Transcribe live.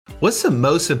What's the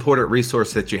most important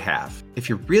resource that you have? If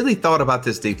you really thought about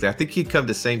this deeply, I think you'd come to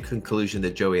the same conclusion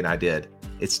that Joey and I did.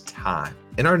 It's time.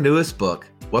 In our newest book,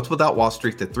 Wealth Without Wall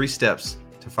Street, the 3 steps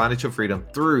to financial freedom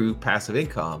through passive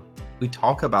income, we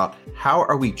talk about how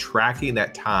are we tracking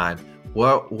that time?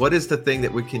 What is the thing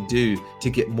that we can do to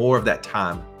get more of that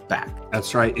time back?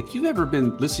 That's right. If you've ever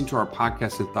been listening to our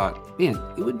podcast and thought, man,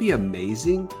 it would be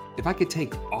amazing if I could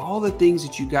take all the things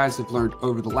that you guys have learned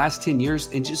over the last 10 years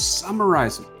and just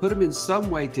summarize them, put them in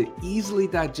some way to easily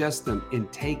digest them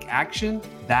and take action,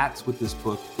 that's what this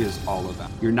book is all about.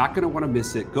 You're not going to want to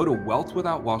miss it. Go to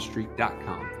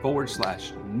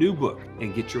wealthwithoutwallstreet.com/new book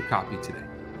and get your copy today.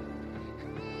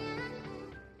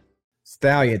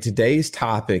 Stallion, today's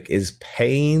topic is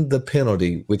paying the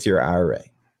penalty with your IRA.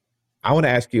 I want to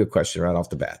ask you a question right off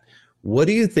the bat. What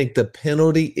do you think the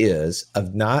penalty is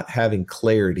of not having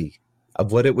clarity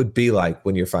of what it would be like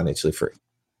when you're financially free?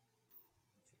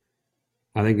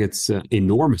 I think it's an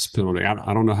enormous penalty.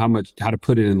 I don't know how to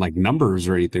put it in like numbers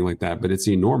or anything like that, but it's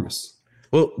enormous.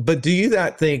 Well, but do you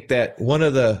not think that one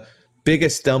of the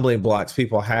biggest stumbling blocks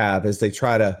people have as they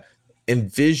try to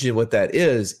envision what that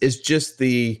is just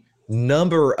the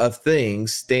number of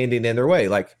things standing in their way?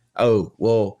 Like, oh,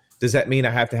 well, does that mean I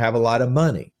have to have a lot of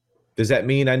money? Does that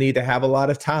mean I need to have a lot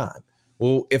of time?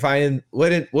 Well,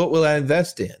 what will I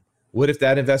invest in? What if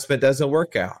that investment doesn't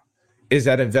work out? Is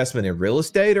that investment in real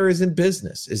estate or is it in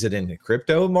business? Is it in the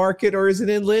crypto market or is it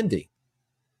in lending?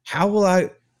 How will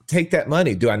I take that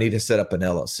money? Do I need to set up an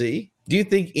LLC? Do you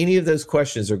think any of those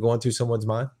questions are going through someone's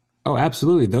mind? Oh,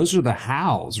 absolutely. Those are the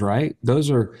hows, right? Those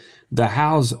are the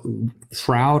hows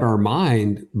shroud our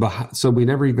mind, so we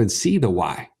never even see the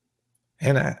why.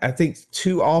 And I think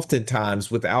too often times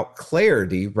without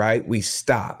clarity, right, we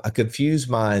stop. A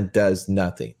confused mind does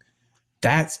nothing.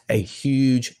 That's a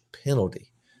huge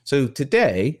penalty. So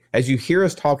today, as you hear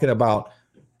us talking about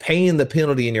paying the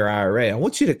penalty in your IRA, I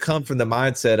want you to come from the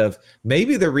mindset of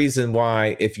maybe the reason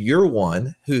why, if you're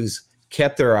one who's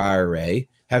kept their IRA,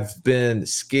 have been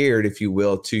scared, if you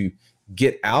will, to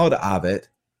get out of it,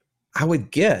 I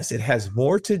would guess it has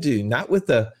more to do, not with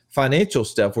the financial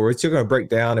stuff where it's going to break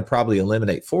down and probably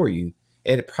eliminate for you.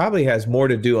 And it probably has more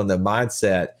to do on the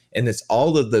mindset. And it's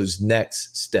all of those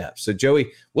next steps. So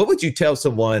Joey, what would you tell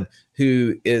someone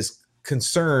who is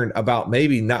concerned about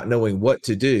maybe not knowing what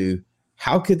to do?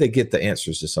 How could they get the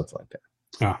answers to something like that?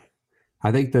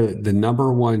 I think the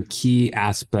number one key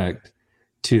aspect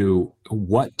to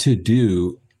what to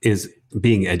do is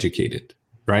being educated,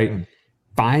 right? Mm-hmm.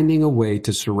 Finding a way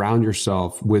to surround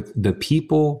yourself with the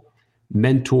people,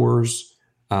 mentors,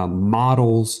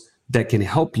 models that can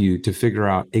help you to figure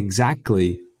out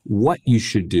exactly what you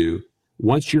should do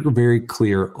once you're very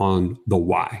clear on the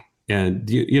why. And,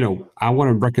 I want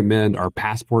to recommend our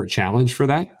Passport Challenge for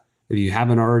that. If you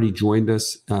haven't already joined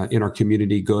us in our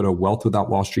community, go to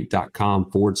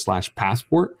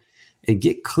wealthwithoutwallstreet.com/passport and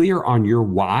get clear on your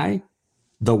why.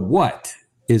 The what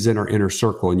is in our inner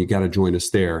circle, and you got to join us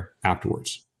there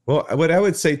afterwards. Well, what I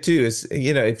would say too is,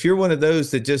 if you're one of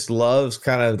those that just loves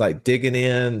kind of like digging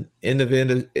in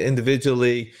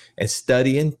individually and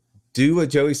studying, do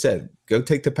what Joey said. Go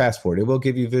take the passport. It will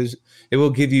give you vision. It will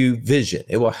give you vision.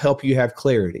 It will help you have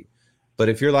clarity. But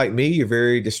if you're like me, you're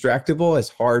very distractible. It's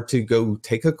hard to go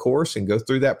take a course and go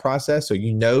through that process. So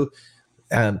your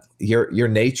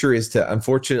nature is to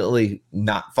unfortunately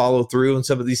not follow through on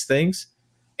some of these things.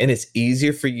 And it's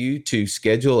easier for you to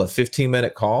schedule a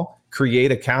 15-minute call.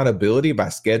 Create accountability by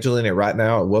scheduling it right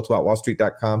now at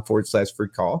wealthwithoutwallstreet.com/free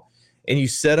call. And you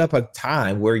set up a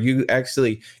time where you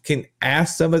actually can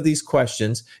ask some of these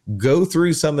questions, go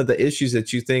through some of the issues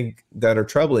that you think that are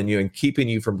troubling you and keeping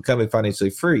you from becoming financially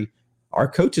free. Our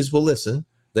coaches will listen.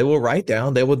 They will write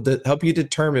down. They will help you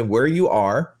determine where you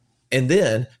are and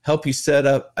then help you set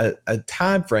up a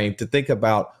time frame to think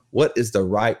about what is the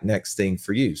right next thing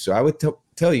for you. So I would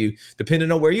tell you, depending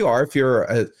on where you are, if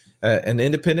you're an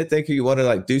independent thinker, you want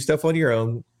to do stuff on your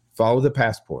own, follow the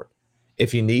passport.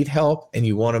 If you need help and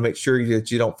you want to make sure that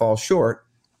you don't fall short,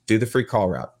 do the free call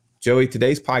route. Joey,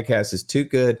 today's podcast is too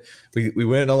good. We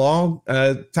went a long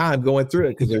time going through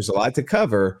it because there's a lot to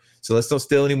cover. So let's don't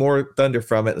steal any more thunder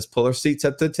from it. Let's pull our seats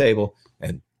up to the table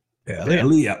and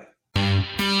belly up.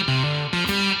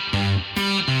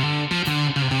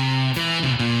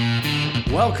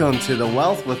 Welcome to the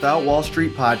Wealth Without Wall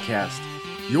Street podcast,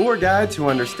 your guide to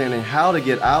understanding how to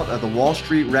get out of the Wall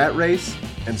Street rat race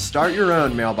and start your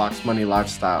own mailbox money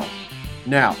lifestyle.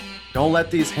 Now, don't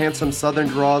let these handsome Southern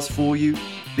draws fool you.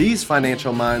 These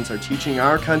financial minds are teaching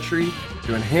our country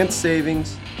to enhance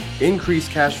savings, increase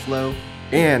cash flow,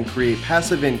 and create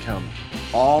passive income,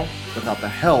 all without the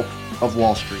help of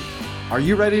Wall Street. Are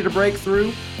you ready to break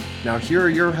through? Now here are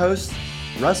your hosts,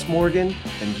 Russ Morgan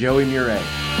and Joey Murray.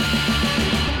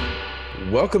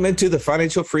 Welcome into the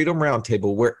Financial Freedom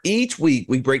Roundtable, where each week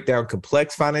we break down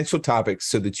complex financial topics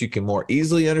so that you can more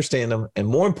easily understand them and,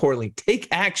 more importantly, take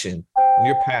action on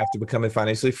your path to becoming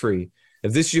financially free.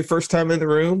 If this is your first time in the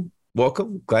room,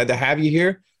 welcome. Glad to have you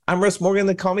here. I'm Russ Morgan.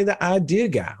 They call me the idea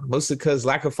guy, mostly because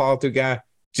lack of follow-through guy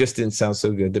just didn't sound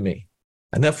so good to me.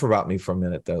 Enough about me for a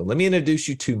minute, though. Let me introduce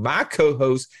you to my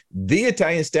co-host, the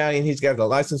Italian Stallion. He's got the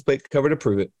license plate cover to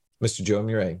prove it, Mr. Joe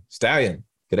Murray. Stallion,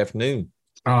 good afternoon.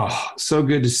 Oh, so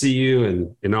good to see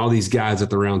you and all these guys at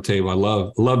the round table. I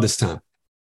love this time.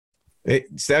 Hey,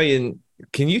 Stallion,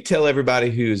 can you tell everybody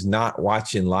who's not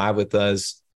watching live with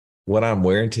us what I'm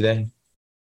wearing today?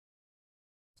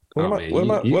 What am I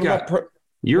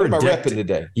repping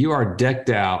today? You are decked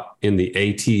out in the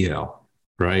ATL,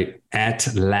 right?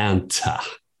 Atlanta.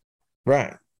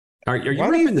 Right. Are you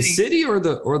repping the city or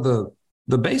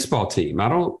the baseball team?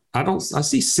 I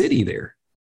see city there.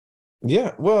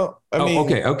 Yeah, well, I mean,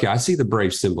 okay. I see the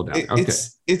Brave symbol down there. Okay.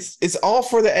 It's all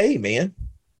for the A, man.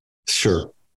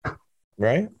 Sure.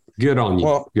 Right? Good on you.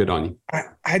 Well, good on you.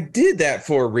 I did that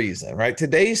for a reason, right?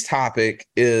 Today's topic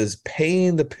is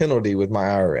paying the penalty with my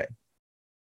IRA.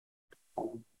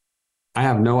 I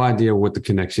have no idea what the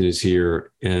connection is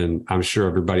here, and I'm sure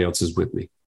everybody else is with me.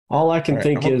 All I can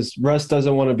think is Russ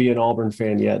doesn't want to be an Auburn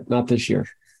fan yet, not this year.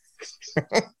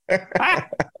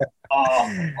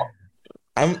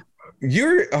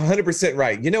 You're 100%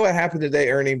 right. You know what happened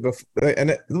today, Ernie?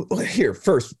 Here,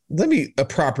 first, let me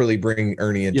properly bring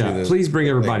Ernie into this. Please bring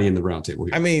everybody in the roundtable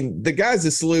here. I mean, the guy's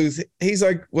a sleuth. He's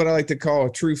like what I like to call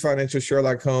a true financial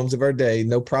Sherlock Holmes of our day.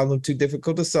 No problem too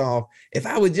difficult to solve. If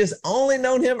I would just only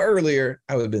known him earlier,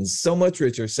 I would have been so much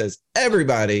richer, says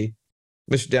everybody.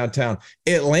 Mr. Downtown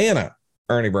Atlanta,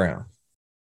 Ernie Brown.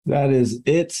 That is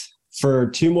it for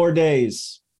 2 more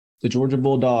days. The Georgia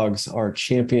Bulldogs are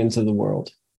champions of the world.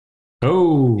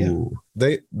 Oh,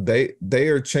 yeah. They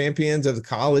are champions of the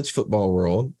college football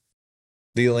world.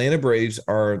 The Atlanta Braves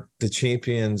are the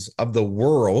champions of the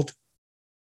world,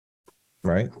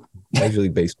 right? Major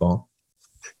League Baseball.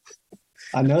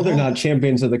 I know they're not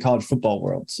champions of the college football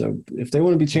world, so if they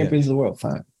want to be champions of the world,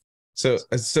 fine. So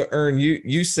Ern,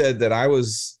 you said that I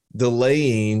was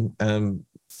delaying,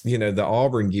 the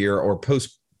Auburn gear or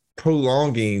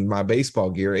prolonging my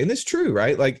baseball gear, and it's true,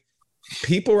 right? Like,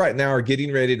 people right now are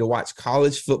getting ready to watch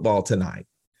college football tonight.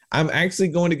 I'm actually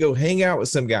going to go hang out with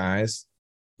some guys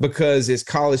because it's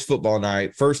college football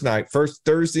night, first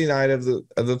Thursday night of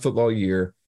the football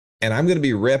year, and I'm going to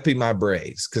be repping my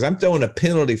Braves because I'm throwing a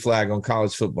penalty flag on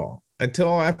college football.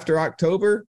 Until after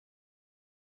October,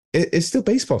 it's still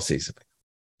baseball season.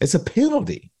 It's a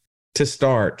penalty to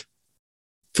start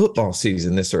football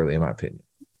season this early, in my opinion.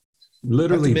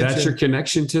 Literally, that's your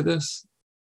connection to this?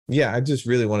 Yeah, I just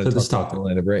really wanted to talk about the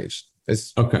Atlanta Braves.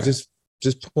 It's okay. Just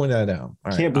point that out.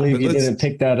 All Can't believe you didn't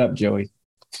pick that up, Joey.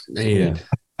 Man,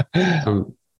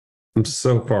 I'm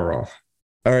so far off.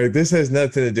 All right, this has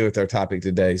nothing to do with our topic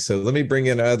today. So let me bring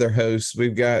in our other hosts.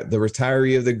 We've got the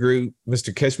retiree of the group,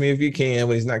 Mr. Catch Me If You Can,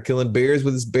 when he's not killing bears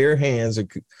with his bare hands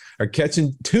or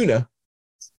catching tuna.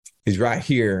 He's right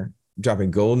here dropping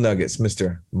gold nuggets,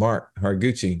 Mr. Mark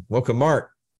Hargucci. Welcome,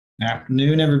 Mark.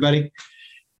 Afternoon, everybody.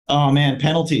 Oh, man,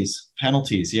 penalties.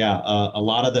 Yeah, a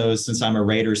lot of those, since I'm a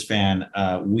Raiders fan,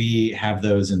 we have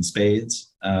those in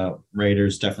spades.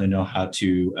 Raiders definitely know how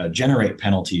to generate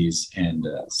penalties and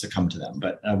succumb to them.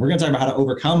 But we're going to talk about how to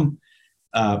overcome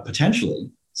potentially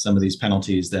some of these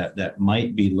penalties that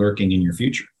might be lurking in your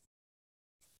future.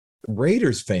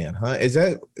 Raiders fan, huh? Is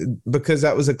that because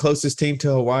that was the closest team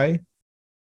to Hawaii?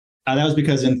 That was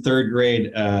because in 3rd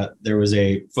grade, there was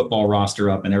a football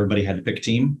roster up and everybody had to pick a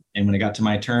team. And when it got to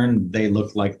my turn, they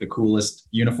looked like the coolest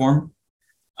uniform,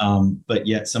 but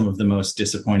yet some of the most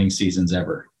disappointing seasons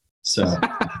ever. So,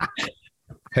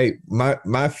 hey,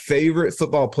 my favorite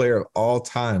football player of all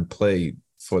time played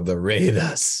for the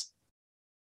Raiders.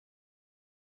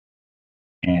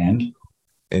 And you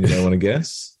want to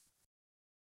guess?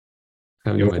 I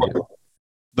have no idea.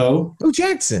 Bo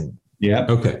Jackson. Yeah.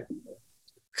 Okay.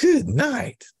 Good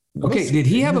night. Okay, did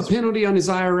he have a penalty on his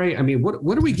IRA? I mean,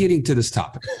 what are we getting to this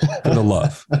topic? For the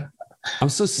love. I'm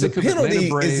so sick of Atlanta Braves. The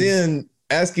penalty is in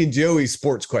asking Joey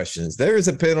sports questions. There is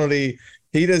a penalty.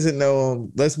 He doesn't know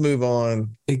them. Let's move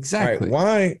on. Exactly.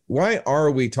 Right. Why are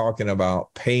we talking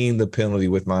about paying the penalty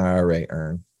with my IRA,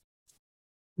 Ern?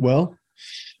 Well,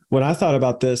 when I thought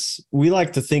about this, we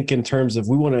like to think in terms of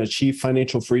we want to achieve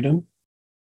financial freedom.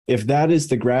 If that is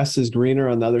the grass is greener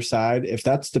on the other side, if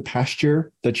that's the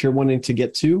pasture that you're wanting to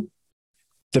get to,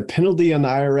 the penalty on the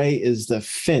IRA is the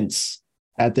fence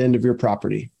at the end of your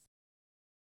property.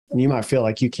 and you might feel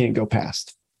like you can't go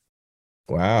past.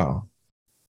 Wow.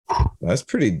 That's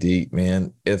pretty deep,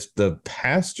 man. If the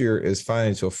pasture is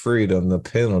financial freedom, the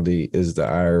penalty is the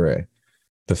IRA,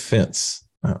 the fence.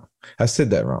 Oh, I said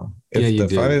that wrong. If you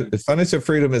did. If financial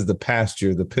freedom is the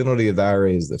pasture, the penalty of the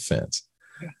IRA is the fence.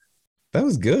 That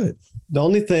was good. The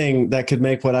only thing that could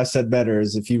make what I said better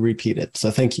is if you repeat it. So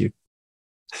thank you.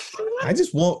 I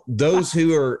just want those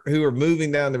who are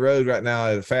moving down the road right now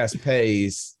at a fast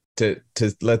pace to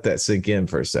let that sink in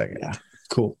for a second. Yeah.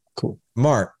 Cool.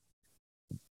 Mark,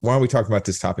 why are we talking about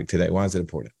this topic today? Why is it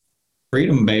important?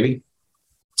 Freedom, baby.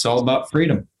 It's all about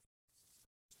freedom.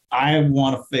 I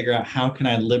want to figure out how can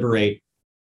I liberate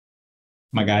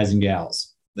my guys and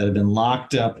gals that have been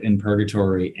locked up in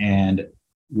purgatory, and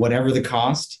whatever the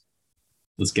cost,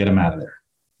 let's get them out of there.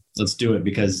 Let's do it,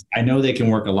 because I know they can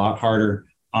work a lot harder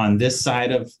on this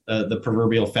side of the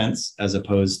proverbial fence as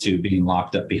opposed to being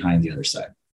locked up behind the other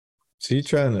side. So you're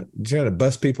trying to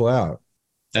bust people out.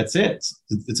 That's it.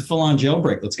 It's a full-on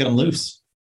jailbreak. Let's get them loose.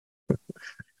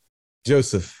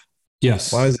 Joseph.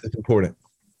 Yes. Why is it important?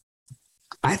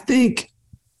 I think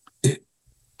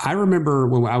I remember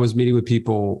when I was meeting with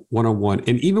people one-on-one,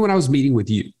 and even when I was meeting with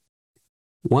you,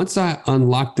 once I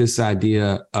unlocked this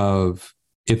idea of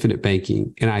infinite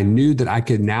banking, and I knew that I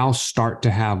could now start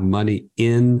to have money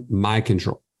in my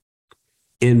control,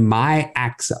 in my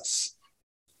access,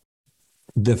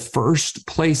 the first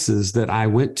places that I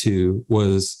went to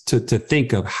was to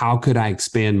think of how could I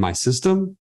expand my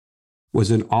system,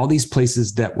 was in all these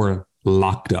places that were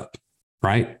locked up,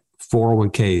 right?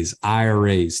 401ks,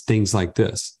 IRAs, things like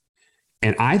this.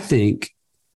 And I think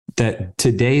that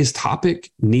today's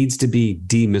topic needs to be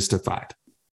demystified,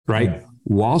 right? Yeah.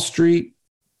 Wall Street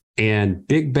and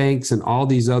big banks and all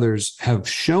these others have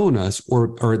shown us,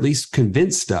 or at least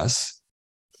convinced us,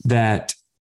 that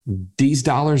these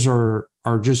dollars are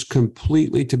just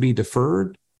completely to be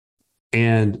deferred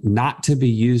and not to be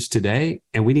used today.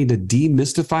 And we need to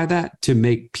demystify that to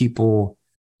make people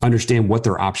understand what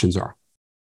their options are.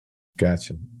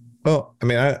 Gotcha. Well, I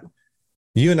mean,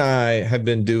 you and I have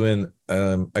been doing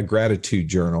a gratitude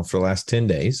journal for the last 10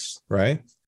 days, right?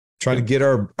 Trying to get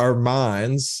our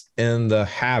minds in the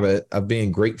habit of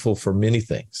being grateful for many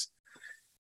things.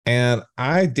 And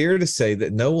I dare to say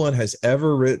that no one has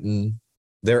ever written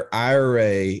their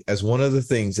IRA as one of the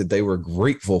things that they were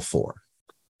grateful for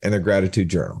in their gratitude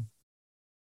journal.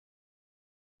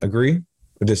 Agree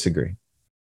or disagree?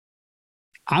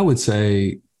 I would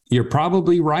say you're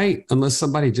probably right, unless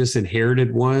somebody just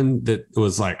inherited one that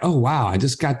was like, oh, wow, I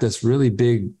just got this really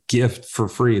big gift for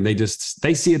free. And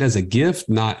they see it as a gift,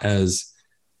 not as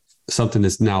something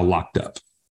that's now locked up.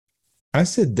 I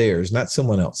said theirs, not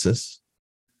someone else's.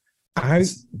 I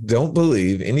don't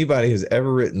believe anybody has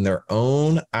ever written their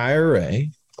own IRA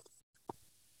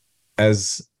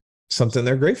as something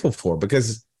they're grateful for,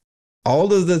 because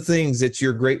all of the things that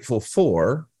you're grateful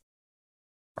for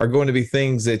are going to be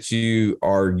things that you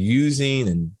are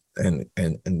using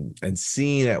and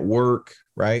seeing at work,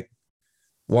 right?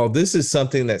 While this is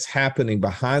something that's happening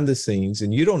behind the scenes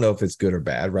and you don't know if it's good or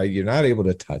bad, right? You're not able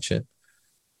to touch it.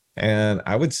 And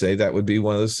I would say that would be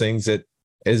one of those things that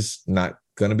is not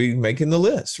going to be making the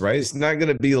list, right? It's not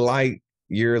going to be like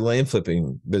your land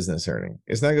flipping business earning.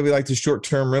 It's not going to be like the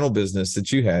short-term rental business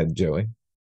that you had, Joey.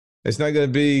 It's not going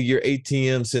to be your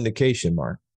ATM syndication,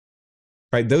 Mark.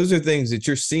 Right? Those are things that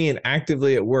you're seeing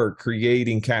actively at work,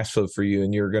 creating cash flow for you.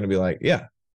 And you're going to be like, yeah,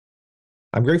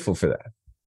 I'm grateful for that.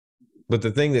 But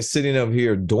the thing that's sitting over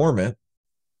here dormant,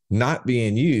 not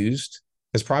being used,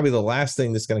 is probably the last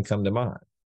thing that's going to come to mind.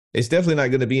 It's definitely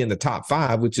not going to be in the top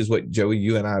 5, which is what, Joey,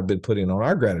 you and I have been putting on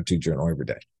our gratitude journal every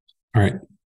day. All right.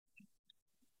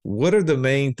 What are the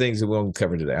main things that we want to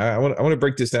cover today? I want to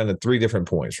break this down to 3 different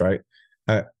points, right?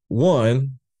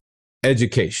 1,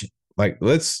 education. Like,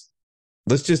 let's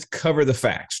just cover the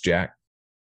facts, Jack.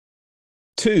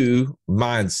 2,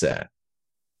 mindset.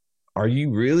 Are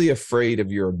you really afraid of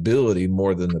your ability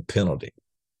more than the penalty?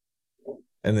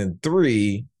 And then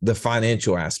 3, the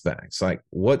financial aspects. Like,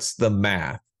 what's the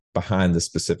math behind the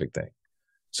specific thing?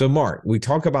 So, Mark, we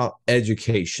talk about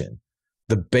education,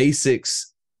 the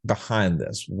basics behind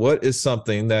this. What is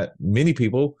something that many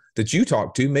people that you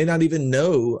talk to may not even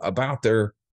know about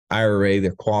their IRA,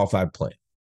 their qualified plan?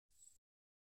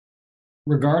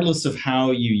 Regardless of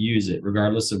how you use it,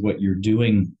 regardless of what you're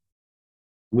doing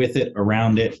with it,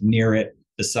 around it, near it,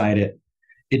 beside it,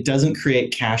 it doesn't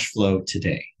create cash flow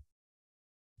today.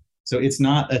 So it's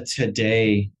not a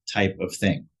today type of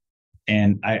thing.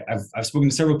 And I've spoken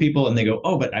to several people and they go,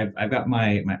 oh, but I've got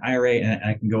my IRA and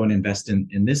I can go and invest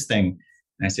in this thing.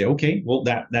 And I say, okay, well,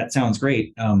 that sounds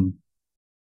great.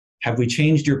 Have we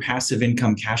changed your passive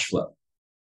income cash flow?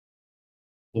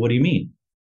 Well, what do you mean?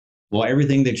 Well,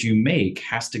 everything that you make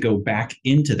has to go back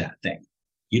into that thing.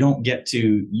 You don't get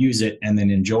to use it and then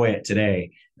enjoy it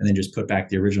today and then just put back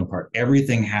the original part.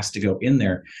 Everything has to go in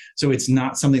there. So it's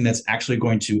not something that's actually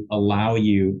going to allow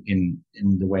you, in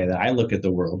the way that I look at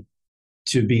the world,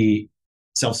 to be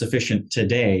self-sufficient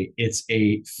today. It's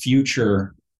a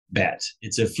future bet.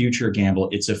 It's a future gamble.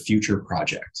 It's a future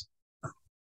project.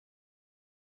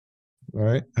 All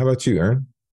right. How about you, Aaron?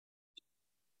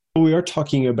 We are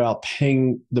talking about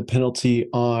paying the penalty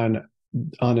on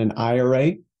an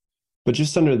IRA, but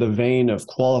just under the vein of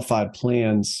qualified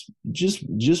plans, just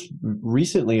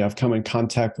recently I've come in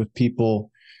contact with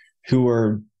people who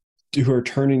are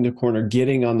turning the corner,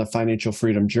 getting on the financial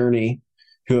freedom journey,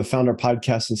 who have found our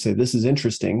podcast and say, this is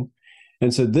interesting.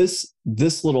 And so this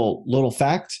little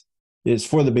fact is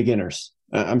for the beginners.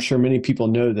 I'm sure many people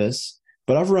know this,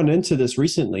 but I've run into this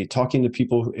recently talking to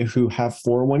people who have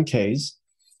 401ks,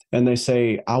 and they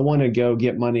say, I want to go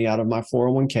get money out of my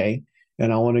 401k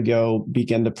and I want to go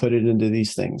begin to put it into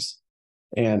these things.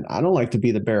 And I don't like to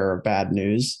be the bearer of bad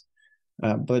news.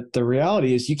 But the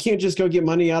reality is you can't just go get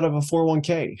money out of a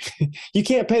 401k. You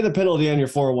can't pay the penalty on your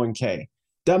 401k.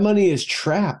 That money is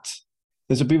trapped.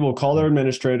 And so people will call their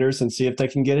administrators and see if they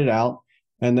can get it out.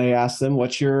 And they ask them,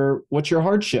 what's your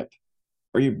hardship?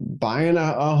 Are you buying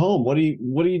a home? What are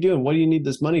you doing? What do you need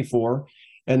this money for?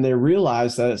 And they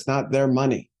realize that it's not their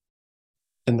money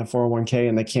in the 401k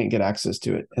and they can't get access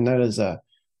to it. And that is a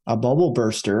bubble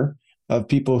burster of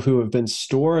people who have been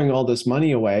storing all this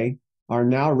money away, are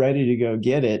now ready to go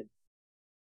get it,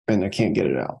 and they can't get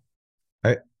it out.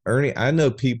 Ernie, I know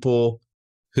people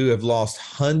who have lost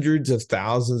hundreds of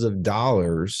thousands of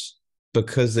dollars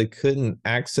because they couldn't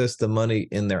access the money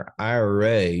in their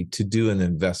IRA to do an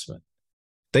investment.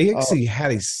 They actually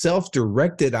had a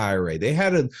self-directed IRA. They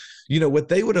had what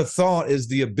they would have thought is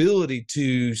the ability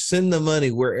to send the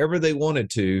money wherever they wanted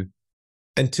to,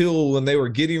 until when they were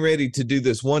getting ready to do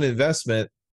this one investment,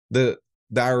 the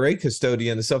IRA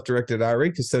custodian, the self-directed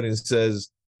IRA custodian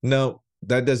says, no,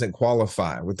 that doesn't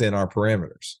qualify within our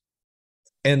parameters.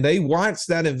 And they watched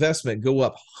that investment go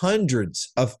up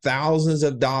hundreds of thousands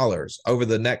of dollars over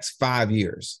the next 5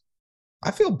 years.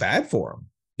 I feel bad for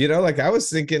them. I was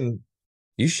thinking,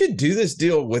 you should do this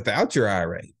deal without your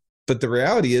IRA. But the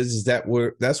reality is that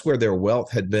that's where their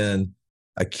wealth had been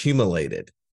accumulated.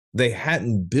 They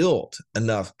hadn't built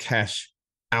enough cash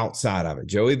outside of it.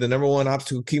 Joey, the number one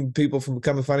obstacle keeping people from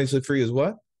becoming financially free is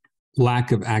what?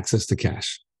 Lack of access to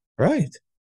cash. Right.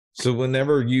 So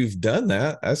whenever you've done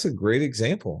that, that's a great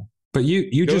example. But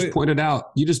you just pointed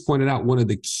out one of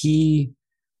the key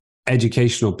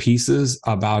educational pieces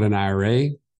about an IRA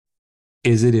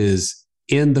is it is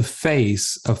in the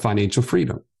face of financial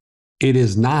freedom. It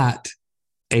is not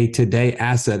a today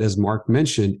asset, as Mark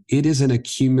mentioned. It is an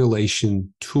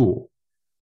accumulation tool.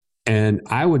 And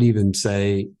I would even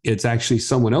say it's actually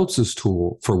someone else's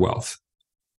tool for wealth.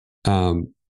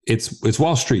 It's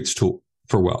Wall Street's tool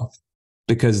for wealth,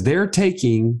 because they're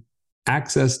taking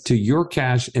access to your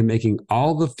cash and making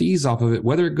all the fees off of it,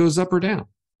 whether it goes up or down,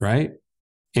 right?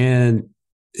 And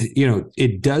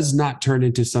it does not turn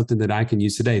into something that I can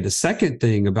use today. The second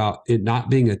thing about it not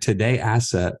being a today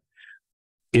asset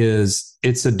is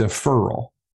it's a deferral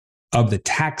of the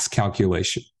tax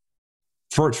calculation.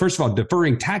 First of all,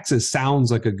 deferring taxes sounds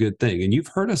like a good thing. And you've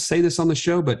heard us say this on the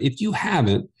show, but if you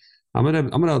haven't, I'm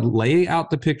gonna lay out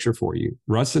the picture for you.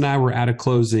 Russ and I were at a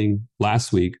closing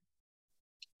last week.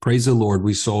 Praise the Lord,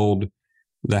 we sold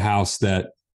the house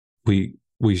that we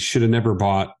should have never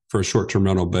bought for a short-term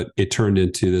rental, but it turned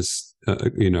into this,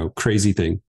 crazy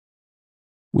thing.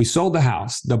 We sold the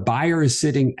house. The buyer is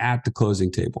sitting at the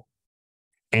closing table,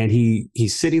 and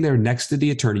he's sitting there next to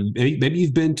the attorney. Maybe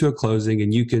you've been to a closing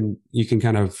and you can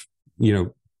kind of,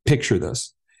 picture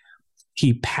this.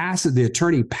 The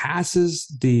attorney passes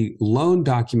the loan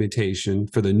documentation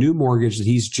for the new mortgage that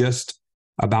he's just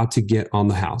about to get on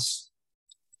the house.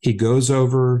 He goes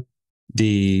over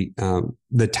the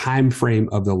time frame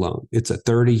of the loan. It's a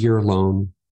 30-year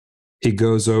loan. He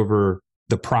goes over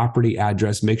the property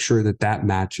address, make sure that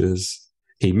matches.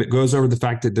 He goes over the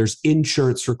fact that there's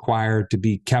insurance required to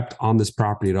be kept on this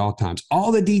property at all times.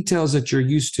 All the details that you're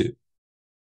used to.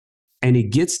 And he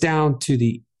gets down to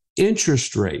the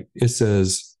interest rate. It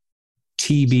says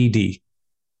TBD.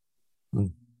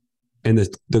 And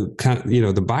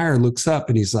the buyer looks up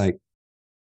and he's like,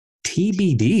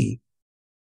 TBD?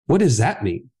 What does that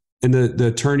mean? And the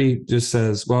attorney just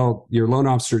says, well, your loan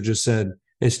officer just said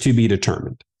it's to be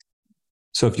determined.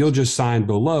 So if you'll just sign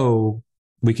below,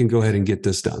 we can go ahead and get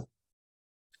this done.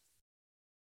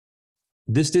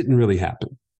 This didn't really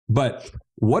happen. But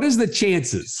what is the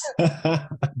chances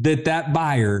that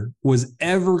buyer was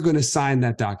ever going to sign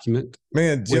that document?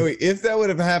 Man, Joey, if that would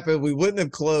have happened, we wouldn't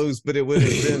have closed, but it would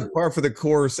have been par for the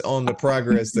course on the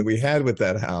progress that we had with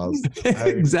that house.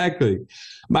 Exactly.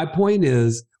 My point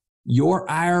is, your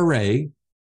IRA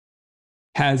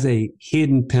has a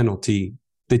hidden penalty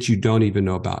that you don't even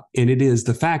know about. And it is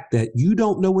the fact that you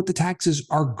don't know what the taxes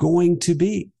are going to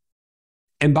be.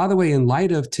 And by the way, in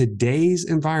light of today's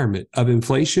environment of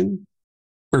inflation,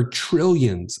 where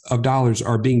trillions of dollars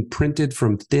are being printed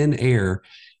from thin air,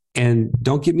 and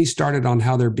don't get me started on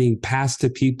how they're being passed to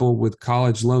people with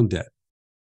college loan debt.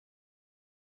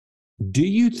 Do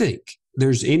you think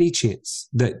there's any chance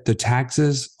that the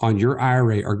taxes on your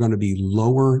IRA are going to be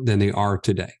lower than they are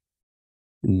today?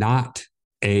 Not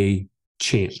a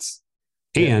chance.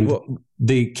 And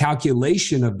the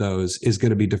calculation of those is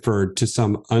going to be deferred to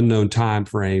some unknown time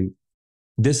frame.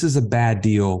 This is a bad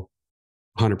deal,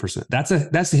 100%. That's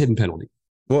the hidden penalty.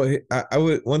 Well, I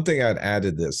would, one thing I'd add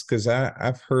to this, because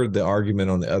I've heard the argument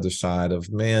on the other side of,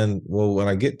 man, well, when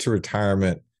I get to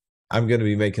retirement, I'm going to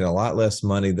be making a lot less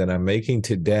money than I'm making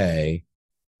today.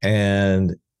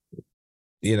 And,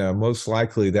 most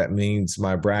likely that means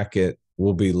my bracket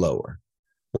will be lower.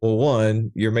 Well,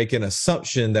 one, you're making an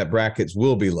assumption that brackets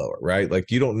will be lower, right?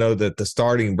 Like, you don't know that the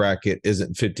starting bracket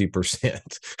isn't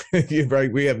 50%.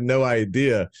 Right? We have no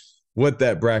idea what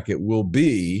that bracket will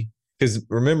be, because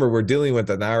remember, we're dealing with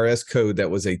an IRS code that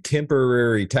was a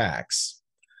temporary tax.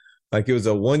 Like, it was a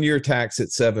 1-year tax at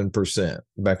 7%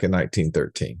 back in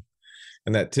 1913.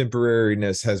 And that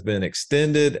temporariness has been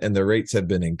extended and the rates have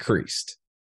been increased.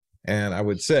 And I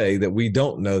would say that we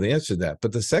don't know the answer to that.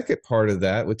 But the second part of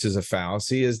that, which is a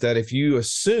fallacy, is that if you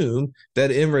assume that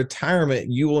in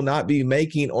retirement you will not be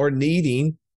making or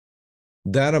needing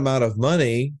that amount of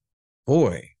money,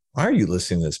 boy, why are you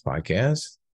listening to this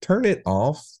podcast? Turn it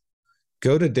off.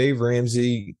 Go to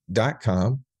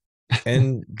daveramsey.com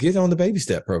and get on the baby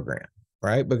step program,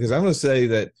 right? Because I'm going to say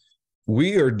that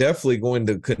we are definitely going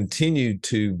to continue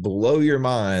to blow your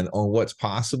mind on what's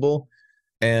possible.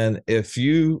 And if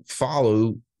you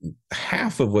follow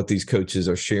half of what these coaches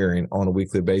are sharing on a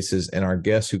weekly basis and our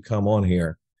guests who come on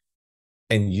here,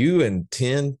 and you in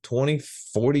 10, 20,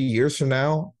 40 years from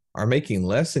now are making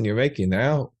less than you're making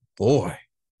now, boy,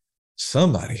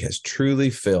 somebody has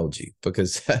truly failed you,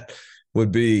 because that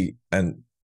would be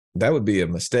a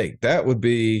mistake. That would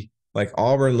be like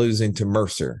Auburn losing to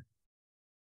Mercer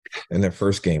in their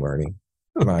first game, Ernie,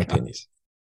 in my opinion.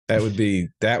 That would be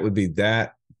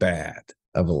that bad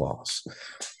of a loss.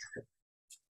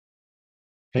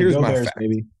 Here's my Bears, fact.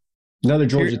 Baby. Another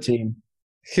Georgia team.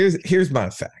 Here's my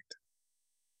fact.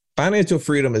 Financial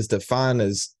freedom is defined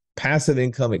as passive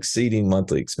income exceeding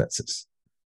monthly expenses.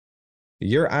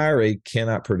 Your IRA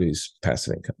cannot produce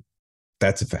passive income.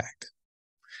 That's a fact.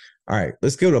 All right,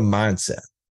 let's go to mindset.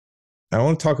 I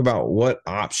want to talk about what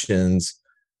options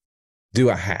do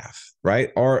I have, right?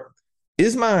 Or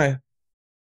is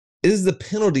the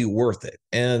penalty worth it?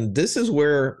 And this is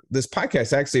where this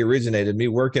podcast actually originated. Me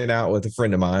working out with a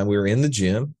friend of mine. We were in the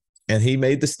gym and he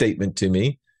made the statement to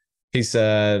me. He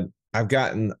said, I've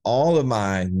gotten all of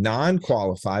my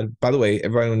non-qualified, by the way,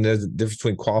 everybody knows the difference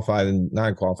between qualified and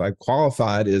non-qualified.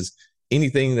 Qualified is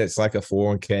anything that's like a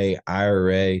 401k,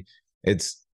 IRA. It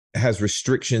has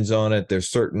restrictions on it. There's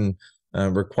certain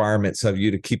requirements of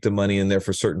you to keep the money in there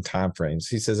for certain time frames.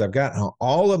 He says, I've got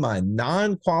all of my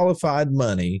non-qualified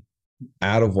money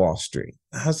out of Wall Street.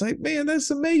 I was like, man,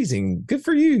 that's amazing. Good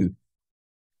for you.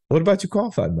 What about your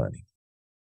qualified money?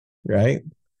 Right.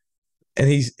 And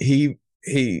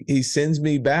he sends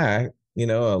me back, a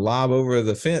lob over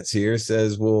the fence here,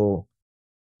 says, well,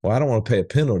 I don't want to pay a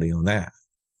penalty on that.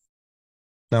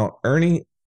 Now, Ernie,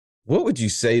 what would you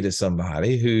say to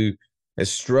somebody who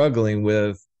is struggling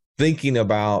with thinking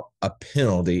about a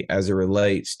penalty as it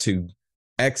relates to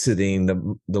exiting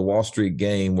the Wall Street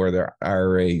game where their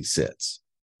IRA sits?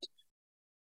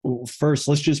 Well, first,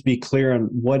 let's just be clear on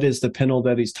what is the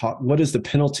penalty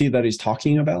that he's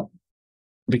talking about?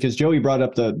 Because Joey brought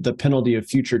up the penalty of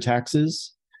future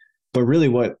taxes, but really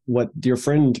what your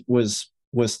friend was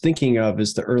thinking of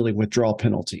is the early withdrawal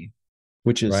penalty,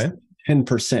 which is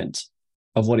 10%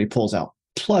 of what he pulls out,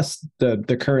 plus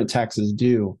the current taxes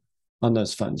due on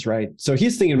those funds, right? So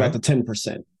he's thinking about the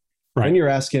 10%. Right. And you're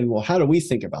asking, well, how do we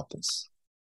think about this?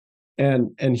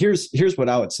 And here's what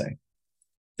I would say. I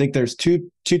think there's two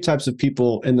types of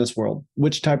people in this world.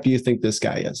 Which type do you think this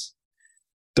guy is?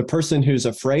 The person who's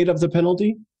afraid of the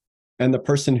penalty and the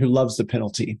person who loves the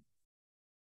penalty.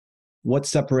 What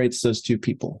separates those two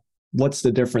people? What's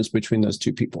the difference between those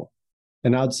two people?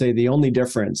 And I would say the only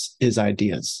difference is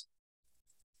ideas.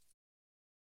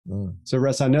 So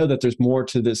Russ, I know that there's more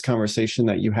to this conversation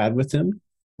that you had with him,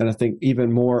 and I think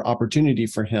even more opportunity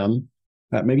for him.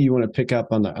 Maybe you want to pick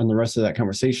up on the rest of that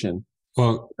conversation.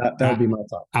 Well, that would be my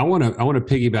thought. I want to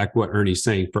piggyback what Ernie's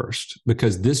saying first,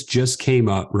 because this just came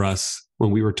up, Russ,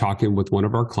 when we were talking with one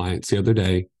of our clients the other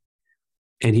day.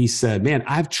 And he said, man,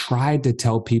 I've tried to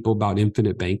tell people about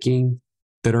infinite banking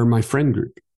that are my friend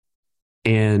group.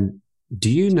 And do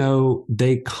you know,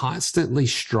 they constantly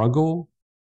struggle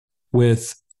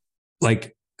with,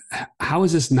 like, how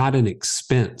is this not an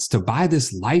expense to buy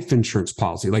this life insurance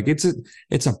policy? Like, it's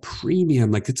a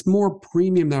premium. Like, it's more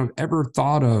premium than I've ever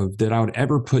thought of that I would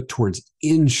ever put towards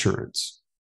insurance.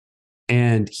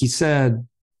 And he said,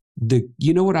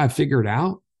 you know what I figured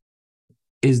out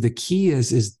is the key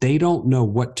is they don't know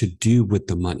what to do with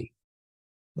the money.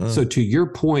 So to your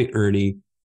point, Ernie,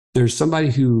 there's somebody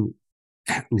who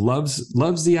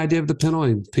loves the idea of the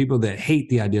penalty and people that hate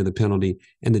the idea of the penalty.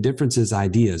 And the difference is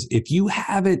ideas. If you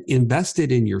haven't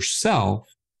invested in yourself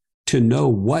to know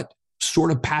what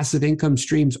sort of passive income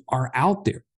streams are out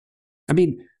there. I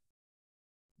mean,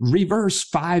 reverse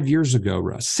 5 years ago,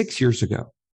 Russ, 6 years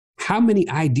ago, how many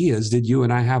ideas did you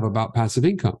and I have about passive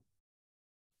income?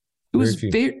 It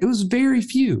was very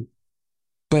few.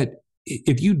 But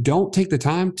if you don't take the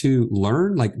time to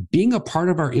learn, like being a part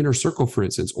of our inner circle, for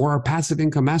instance, or our passive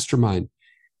income mastermind,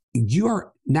 you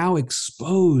are now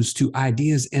exposed to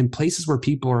ideas and places where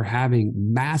people are having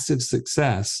massive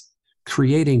success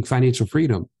creating financial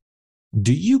freedom.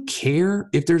 Do you care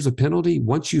if there's a penalty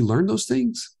once you learn those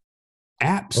things?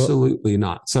 Absolutely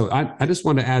not. So I just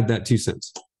want to add that 2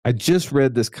 cents. I just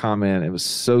read this comment. It was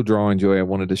so drawing, Joey. I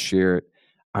wanted to share it.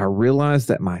 I realized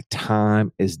that my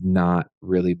time is not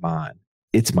really mine.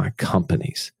 It's my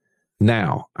company's.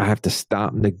 Now I have to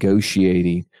stop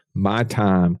negotiating my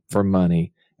time for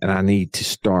money, and I need to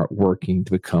start working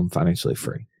to become financially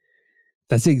free.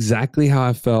 That's exactly how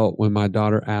I felt when my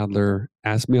daughter Adler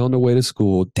asked me on the way to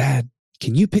school, Dad,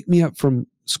 can you pick me up from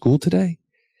school today?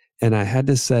 And I had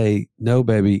to say, no,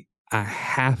 baby, I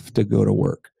have to go to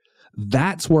work.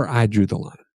 That's where I drew the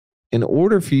line. In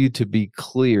order for you to be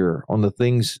clear on the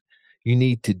things you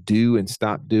need to do and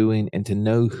stop doing, and to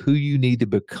know who you need to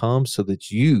become so that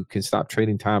you can stop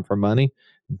trading time for money,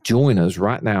 join us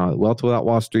right now at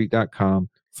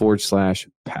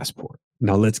wealthwithoutwallstreet.com/passport.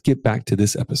 Now let's get back to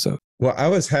this episode. Well, I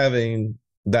was having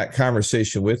that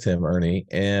conversation with him, Ernie,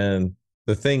 and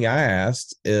the thing I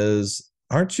asked is,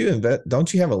 don't you have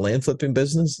a land flipping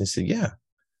business? And he said, yeah.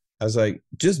 I was like,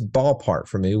 just ballpark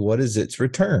for me, what is its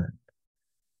return?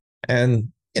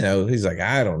 And, he's like,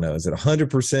 I don't know. Is it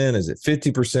 100%? Is it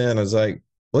 50%? I was like,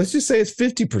 let's just say it's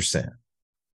 50%.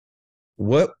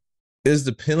 What is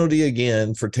the penalty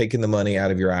again for taking the money out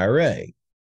of your IRA?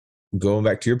 Going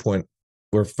back to your point,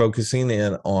 we're focusing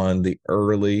in on the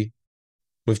early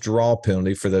withdrawal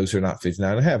penalty for those who are not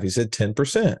 59 and a half. He said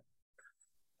 10%.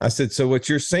 I said, so what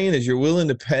you're saying is you're willing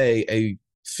to pay a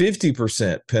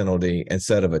 50% penalty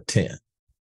instead of a 10.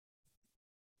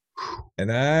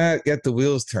 And I got the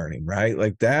wheels turning, right?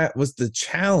 Like, that was the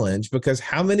challenge, because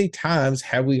how many times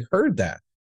have we heard that?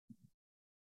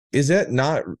 Is that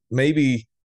not maybe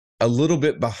a little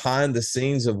bit behind the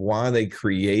scenes of why they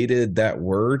created that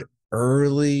word,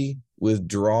 early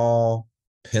withdrawal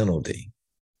penalty?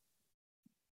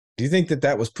 Do you think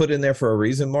that was put in there for a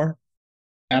reason, Mark?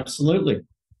 Absolutely.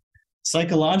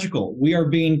 Psychological. We are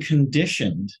being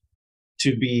conditioned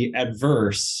to be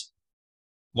adverse.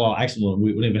 Well, actually,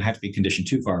 we wouldn't even have to be conditioned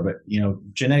too far, but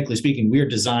genetically speaking, we are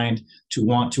designed to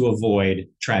want to avoid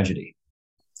tragedy.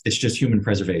 It's just human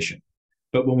preservation.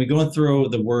 But when we go and throw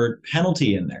the word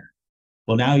penalty in there,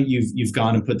 well, now you've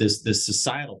gone and put this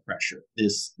societal pressure,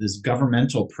 this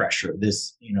governmental pressure,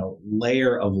 this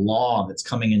layer of law that's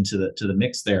coming into the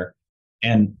mix there,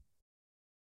 and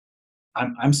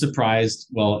I'm surprised.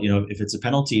 Well, if it's a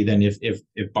penalty, then if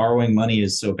borrowing money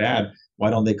is so bad, why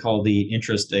don't they call the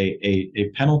interest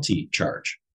a penalty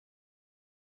charge?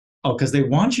 Oh, because they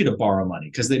want you to borrow money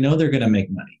because they know they're going to make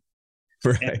money.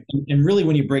 Right. And really,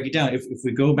 when you break it down, if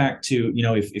we go back to,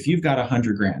 if you've got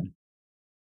 $100,000,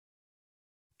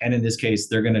 and in this case,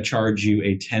 they're going to charge you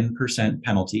a 10%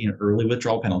 penalty, an early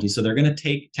withdrawal penalty. So they're going to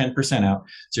take 10% out.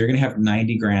 So you're going to have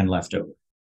 $90,000 left over.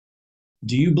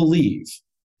 Do you believe,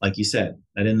 like you said,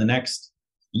 that in the next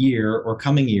year or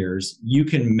coming years, you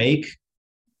can make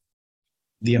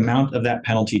the amount of that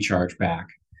penalty charge back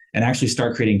and actually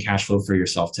start creating cash flow for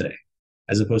yourself today,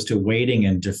 as opposed to waiting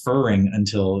and deferring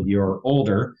until you're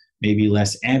older, maybe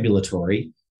less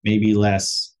ambulatory, maybe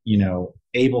less,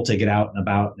 able to get out and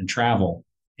about and travel?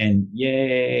 And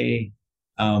yay,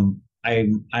 I'm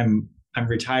I'm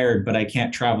retired, but I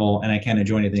can't travel and I can't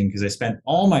enjoy anything because I spent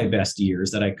all my best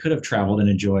years that I could have traveled and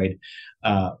enjoyed,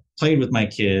 played with my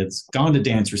kids, gone to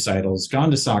dance recitals,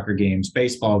 gone to soccer games,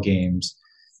 baseball games,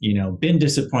 been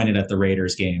disappointed at the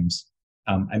Raiders games.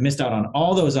 I missed out on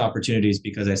all those opportunities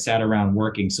because I sat around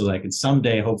working so that I could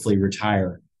someday hopefully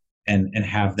retire and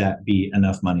have that be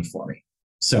enough money for me.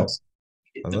 So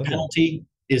the penalty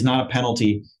is not a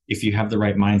penalty if you have the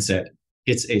right mindset.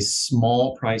 It's a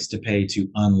small price to pay to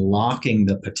unlocking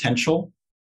the potential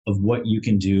of what you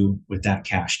can do with that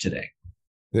cash today.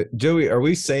 Joey, are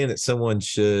we saying that someone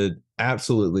should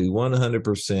absolutely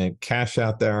 100% cash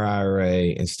out their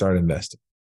IRA and start investing?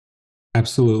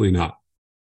 Absolutely not.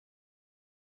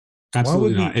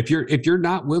 Absolutely not. If you're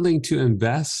not willing to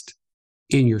invest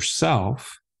in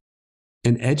yourself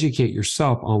and educate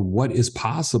yourself on what is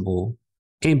possible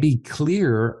and be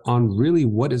clear on really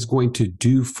what it's going to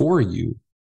do for you,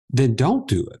 then don't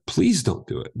do it. Please don't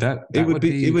do it. That would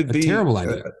be a terrible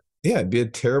idea. Yeah, it'd be a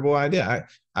terrible idea.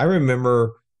 I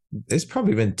remember, it's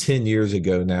probably been 10 years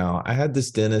ago now. I had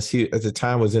this dentist. He at the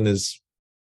time was in his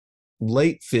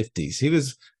late 50s.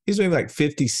 He's maybe like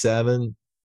 57,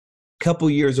 couple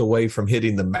years away from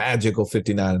hitting the magical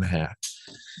 59 and a half.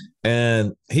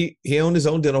 And he owned his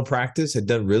own dental practice, had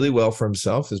done really well for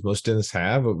himself, as most dentists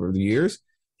have over the years.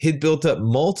 He'd built up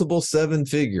multiple 7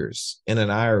 figures in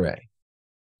an IRA.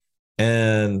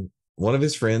 And one of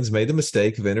his friends made the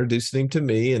mistake of introducing him to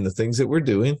me and the things that we're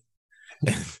doing.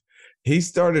 And he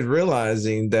started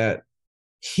realizing that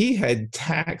he had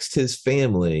taxed his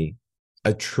family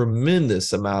a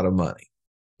tremendous amount of money.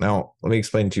 Now, let me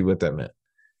explain to you what that meant.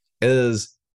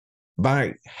 Is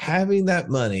by having that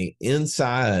money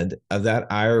inside of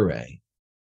that IRA,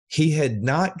 he had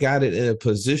not got it in a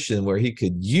position where he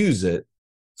could use it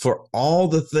for all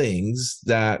the things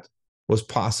that was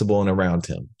possible and around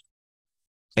him.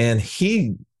 And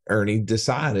Ernie,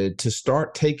 decided to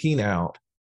start taking out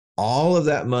all of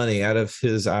that money out of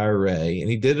his IRA. And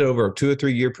he did it over a 2 or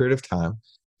 3 year period of time,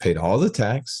 paid all the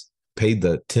tax, paid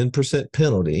the 10%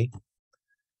 penalty.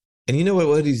 And you know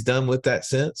what he's done with that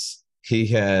since? He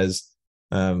has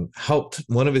helped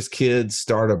one of his kids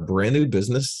start a brand new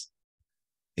business.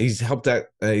 He's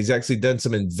actually done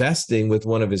some investing with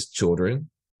one of his children.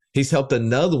 He's helped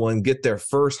another one get their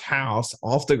first house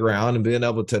off the ground and being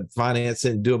able to finance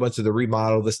it and do a bunch of the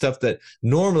remodel, the stuff that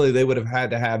normally they would have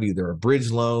had to have either a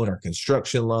bridge loan or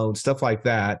construction loan, stuff like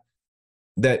that,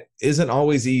 that isn't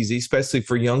always easy, especially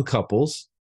for young couples.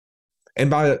 And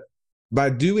by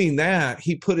doing that,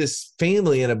 he put his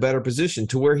family in a better position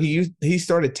to where he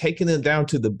started taking them down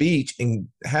to the beach and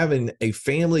having a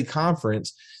family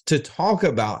conference to talk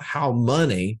about how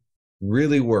money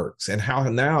really works and how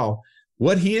now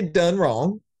what he had done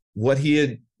wrong, what he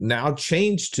had now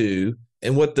changed to,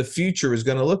 and what the future is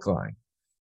going to look like.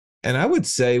 And I would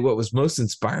say what was most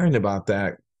inspiring about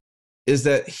that is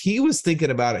that he was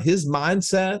thinking about it. His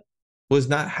mindset was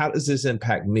not, how does this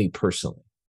impact me personally?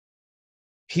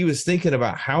 He was thinking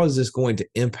about, how is this going to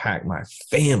impact my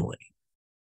family?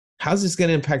 How's this going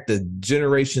to impact the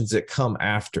generations that come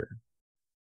after?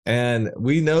 And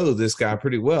we know this guy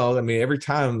pretty well. I mean, every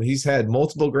time he's had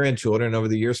multiple grandchildren over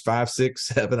the years, 5, 6,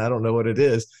 7, I don't know what it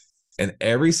is. And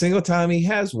every single time he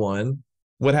has one,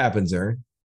 what happens, Aaron?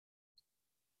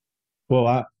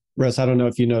 Well, Russ, I don't know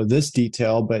if you know this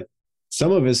detail, but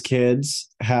some of his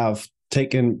kids have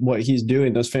taken what he's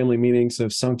doing. Those family meetings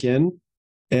have sunk in.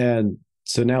 And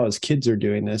so now his kids are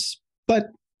doing this. But,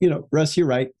 Russ, you're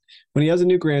right. When he has a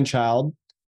new grandchild,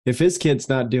 if his kid's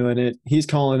not doing it, he's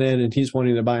calling in and he's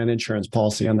wanting to buy an insurance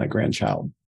policy on that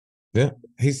grandchild. Yeah,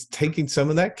 he's taking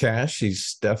some of that cash. He's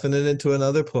stuffing it into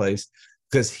another place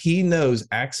because he knows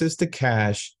access to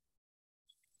cash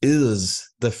is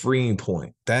the freeing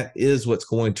point. That is what's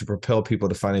going to propel people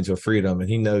to financial freedom. And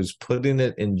he knows putting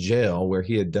it in jail where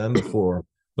he had done before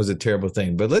was a terrible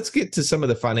thing. But let's get to some of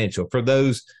the financial. For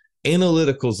those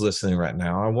analyticals listening right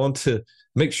now, I want to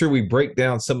make sure we break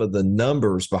down some of the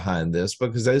numbers behind this,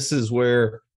 because this is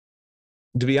where,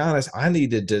 to be honest, I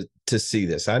needed to see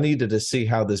this. I needed to see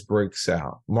how this breaks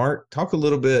out. Mark, talk a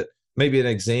little bit, maybe an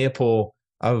example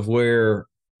of where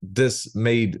this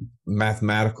made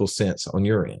mathematical sense on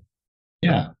your end.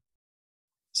 Yeah.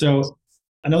 So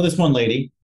I know this one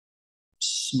lady,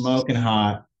 smoking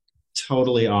hot,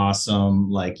 totally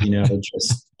awesome.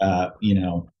 Just,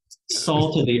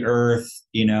 salt of the earth,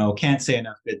 can't say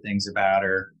enough good things about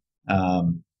her.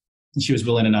 She was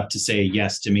willing enough to say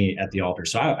yes to me at the altar.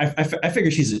 So I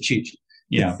figure she's a cheat.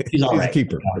 She's all right.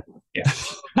 Keeper. Yeah.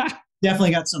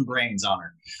 Definitely got some brains on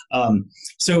her.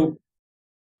 So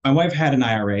my wife had an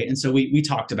IRA, and so we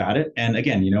talked about it. And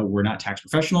again, we're not tax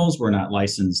professionals, we're not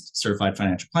licensed certified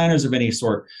financial planners of any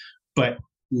sort, but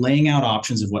laying out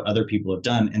options of what other people have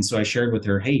done. And so I shared with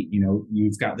her, hey,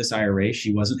 you've got this IRA.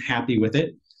 She wasn't happy with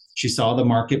it. She saw the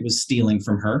market was stealing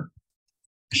from her.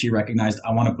 She recognized,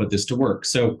 I want to put this to work.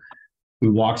 So we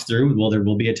walked through, well, there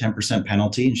will be a 10%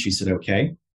 penalty. And she said,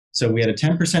 okay. So we had a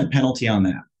 10% penalty on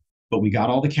that, but we got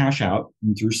all the cash out,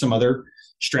 and through some other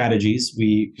strategies,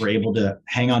 we were able to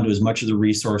hang on to as much of the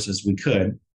resource as we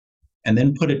could and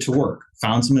then put it to work,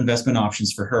 found some investment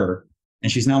options for her.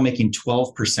 And she's now making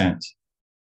 12%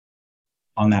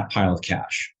 on that pile of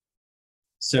cash.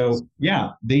 So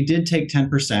yeah, they did take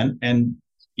 10%. And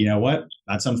you know what?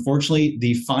 That's unfortunately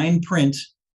the fine print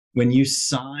when you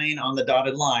sign on the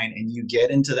dotted line and you get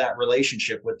into that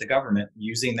relationship with the government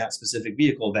using that specific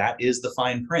vehicle. That is the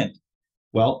fine print.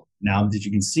 Well, now that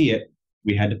you can see it,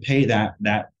 we had to pay that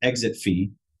exit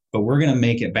fee, but we're going to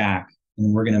make it back,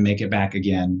 and we're going to make it back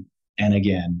again and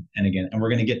again and again. And we're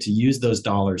going to get to use those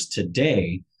dollars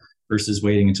today versus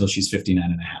waiting until she's 59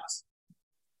 and a half.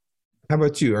 How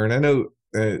about you, Ern? I know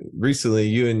recently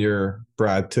you and your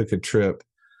bride took a trip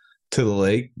to the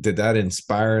lake. Did that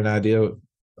inspire an idea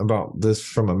about this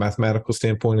from a mathematical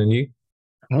standpoint in you?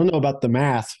 I don't know about the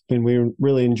math, and we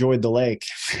really enjoyed the lake.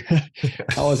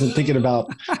 I wasn't thinking about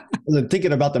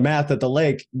the math at the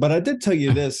lake, but I did tell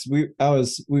you this.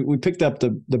 We picked up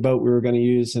the boat we were going to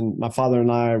use, and my father and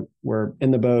I were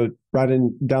in the boat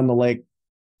riding down the lake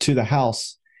to the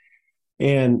house,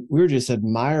 and we were just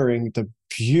admiring the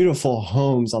beautiful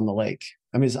homes on the lake.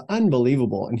 I mean, it's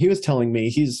unbelievable. And he was telling me,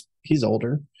 he's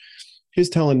older. He's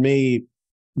telling me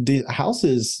the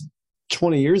houses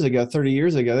 20 years ago, 30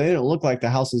 years ago, they don't look like the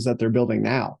houses that they're building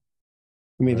now.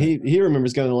 I mean, right. He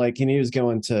remembers going to the lake, and he was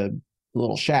going to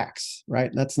little shacks, right?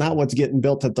 That's not what's getting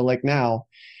built at the lake now.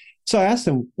 So I asked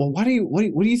him, well, what do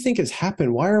you think has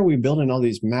happened? Why are we building all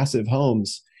these massive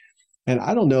homes? And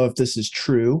I don't know if this is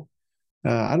true.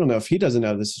 I don't know if he doesn't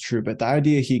know this is true, but the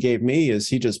idea he gave me is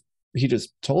he just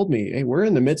told me, hey, we're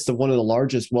in the midst of one of the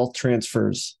largest wealth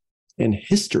transfers in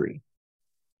history.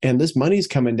 And this money's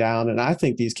coming down, and I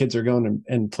think these kids are going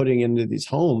and putting into these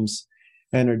homes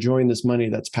and are enjoying this money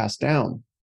that's passed down.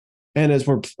 And as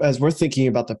we're thinking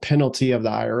about the penalty of the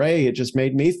IRA, it just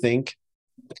made me think,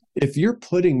 if you're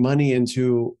putting money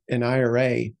into an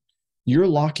IRA, you're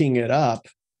locking it up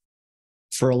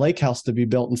for a lake house to be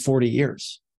built in 40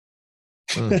 years.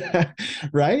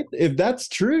 Right? If that's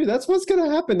true, that's what's going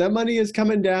to happen. That money is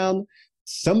coming down.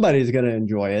 Somebody's going to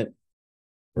enjoy it.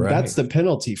 Right. That's the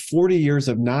penalty. 40 years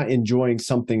of not enjoying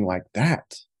something like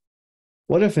that.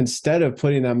 What if instead of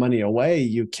putting that money away,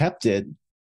 you kept it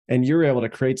and you're able to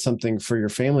create something for your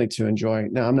family to enjoy?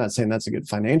 Now, I'm not saying that's a good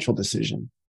financial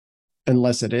decision,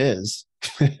 unless it is,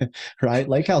 right?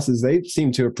 Lake houses, they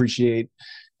seem to appreciate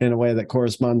in a way that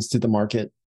corresponds to the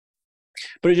market.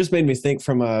 But it just made me think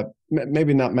from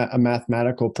maybe not a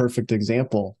mathematical perfect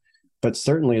example, but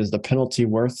certainly is the penalty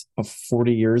worth of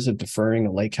 40 years of deferring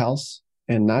a lake house?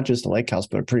 And not just a lake house,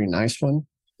 but a pretty nice one.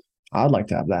 I'd like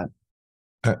to have that.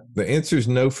 The answer is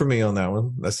no for me on that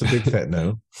one. That's a big fat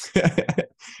no.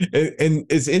 And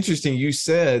it's interesting. You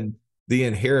said the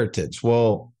inheritance.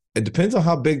 Well, it depends on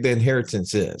how big the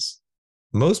inheritance is.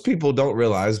 Most people don't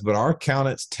realize, but our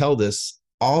accountants tell this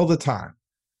all the time.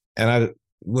 And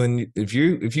if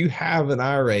you have an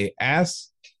IRA,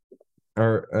 ask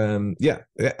your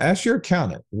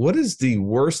accountant, what is the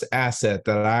worst asset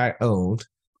that I owned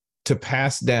to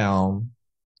pass down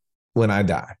when I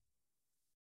die?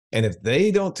 And if they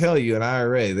don't tell you an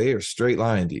IRA, they are straight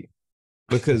lying to you,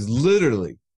 because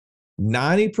literally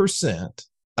 90%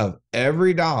 of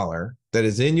every dollar that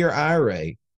is in your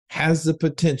IRA has the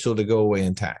potential to go away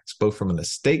in tax, both from an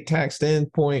estate tax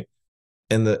standpoint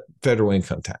and the federal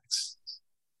income tax.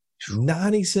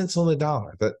 90 cents on the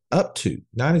dollar, that up to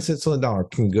 90 cents on the dollar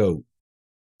can go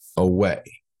away.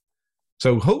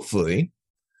 So hopefully,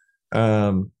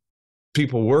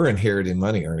 people were inheriting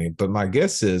money, Ernie, but my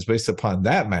guess is, based upon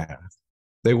that math,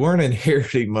 they weren't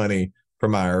inheriting money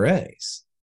from IRAs.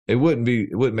 It wouldn't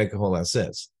make a whole lot of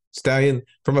sense. Stallion,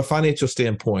 from a financial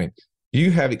standpoint, you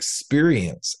have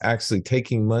experience actually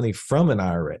taking money from an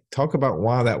IRA. Talk about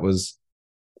why that was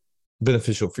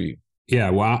beneficial for you. Yeah,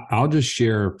 well, I'll just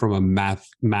share from a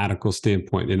mathematical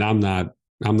standpoint, and I'm not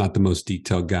the most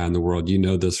detailed guy in the world. You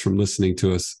know this from listening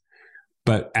to us.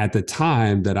 But at the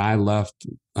time that I left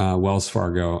Wells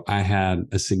Fargo, I had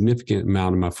a significant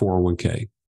amount in my 401k.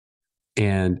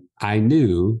 And I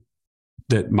knew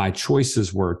that my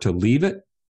choices were to leave it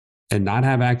and not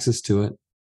have access to it,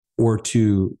 or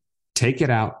to take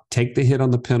it out, take the hit on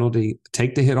the penalty,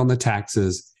 take the hit on the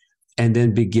taxes, and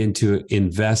then begin to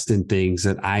invest in things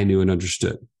that I knew and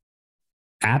understood.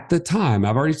 At the time,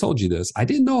 I've already told you this, I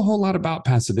didn't know a whole lot about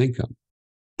passive income,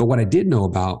 but what I did know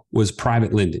about was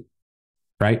private lending,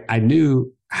 right? I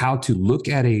knew how to look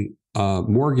at a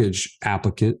mortgage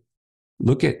applicant,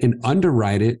 look at and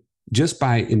underwrite it just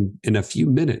by in a few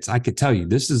minutes. I could tell you,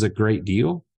 this is a great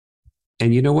deal.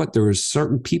 And you know what? There were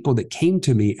certain people that came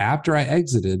to me after I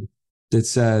exited that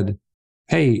said,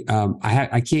 hey,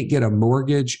 I can't get a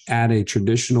mortgage at a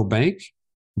traditional bank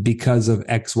because of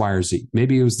X, Y, or Z.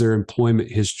 Maybe it was their employment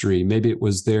history. Maybe it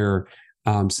was their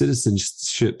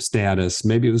citizenship status.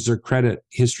 Maybe it was their credit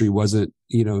history wasn't,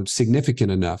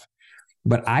 significant enough.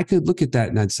 But I could look at that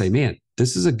and I'd say, man,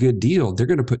 this is a good deal. They're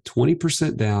going to put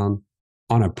 20% down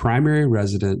on a primary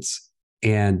residence,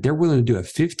 and they're willing to do a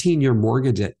 15-year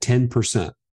mortgage at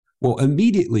 10%. Well,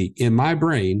 immediately in my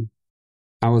brain,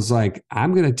 I was like,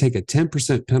 I'm going to take a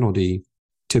 10% penalty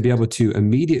to be able to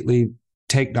immediately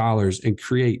take dollars and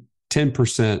create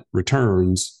 10%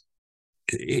 returns.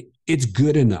 It's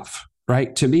good enough,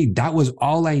 right? To me, that was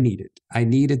all I needed. I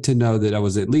needed to know that I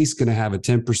was at least going to have a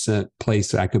 10%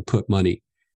 place that I could put money.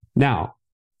 Now,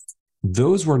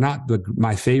 those were not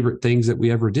my favorite things that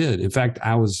we ever did. In fact,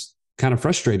 I was kind of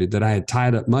frustrated that I had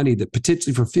tied up money that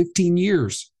potentially for 15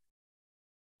 years,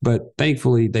 but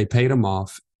thankfully they paid them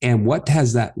off. And what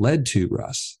has that led to,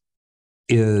 Russ,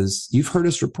 is you've heard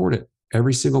us report it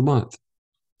every single month,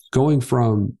 going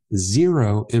from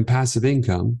 0 in passive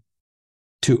income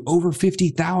to over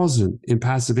 50,000 in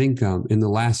passive income in the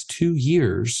last 2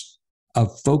 years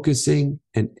of focusing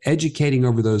and educating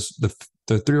over the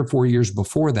 3 or 4 years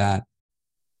before that.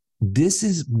 This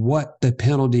is what the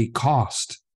penalty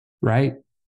cost, right?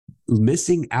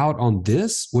 Missing out on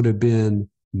this would have been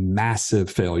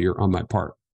massive failure on my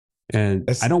part. And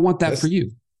I don't want that for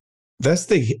you. That's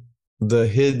the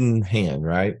hidden hand,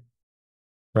 right?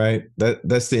 Right.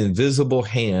 That's the invisible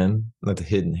hand, not the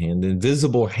hidden hand, the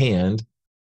invisible hand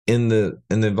in the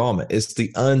involvement. It's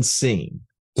the unseen.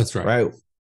 That's right. Right.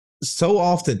 So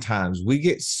oftentimes we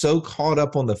get so caught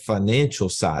up on the financial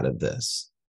side of this,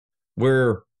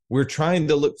 where we're trying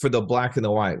to look for the black and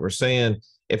the white. We're saying,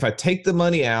 if I take the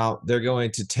money out, they're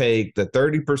going to take the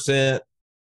 30%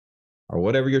 or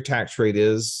whatever your tax rate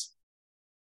is,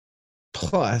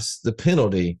 plus the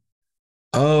penalty.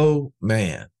 Oh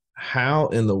man, how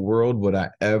in the world would I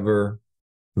ever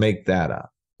make that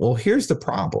up? Well, here's the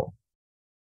problem.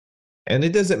 And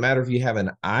it doesn't matter if you have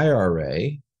an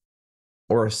IRA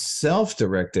or a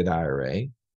self-directed IRA,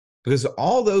 because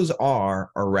all those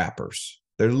are wrappers.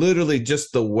 They're literally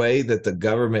just the way that the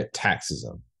government taxes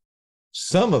them.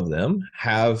 Some of them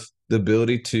have the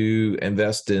ability to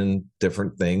invest in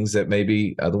different things that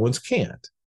maybe other ones can't.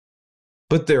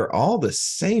 But they're all the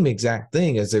same exact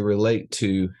thing as they relate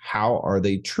to how are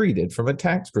they treated from a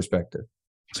tax perspective.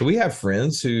 So we have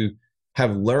friends who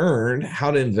have learned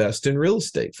how to invest in real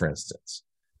estate, for instance.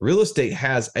 Real estate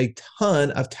has a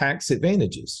ton of tax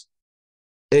advantages,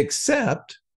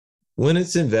 except when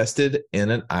it's invested in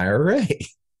an IRA.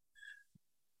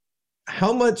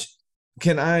 How much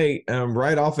can I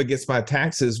write off against my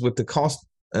taxes with the cost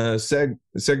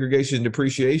segregation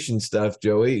depreciation stuff,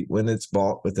 Joey, when it's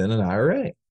bought within an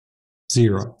IRA?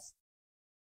 0.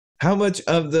 How much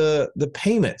of the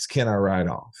payments can I write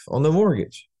off on the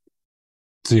mortgage?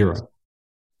 0.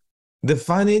 The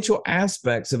financial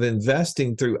aspects of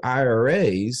investing through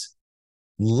IRAs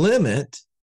limit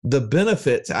the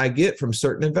benefits I get from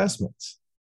certain investments.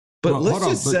 But let's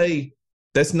just say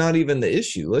that's not even the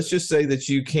issue. Let's just say that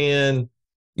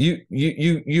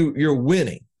you're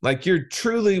winning. Like you're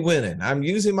truly winning. I'm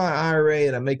using my IRA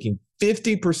and I'm making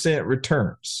 50%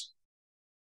 returns.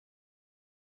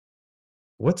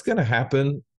 What's going to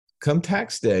happen come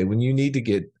tax day when you need to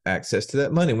get access to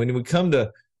that money? When we come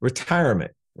to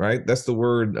retirement, right? That's the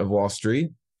word of Wall Street.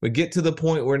 We get to the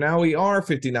point where now we are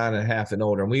 59 and a half and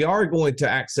older, and we are going to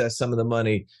access some of the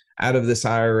money out of this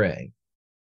IRA.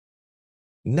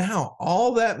 Now,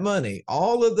 all that money,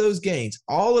 all of those gains,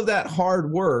 all of that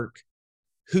hard work,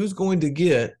 who's going to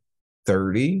get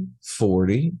 30,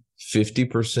 40,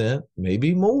 50%,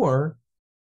 maybe more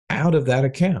out of that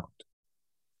account?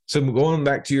 So going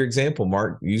back to your example,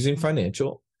 Mark, using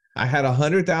financial, I had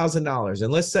 $100,000,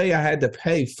 and let's say I had to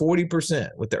pay 40%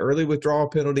 with the early withdrawal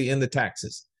penalty and the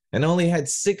taxes, and only had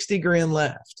 60 grand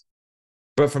left.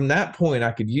 But from that point,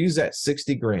 I could use that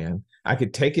 60 grand. I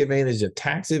could take advantage of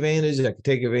tax advantage. I could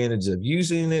take advantage of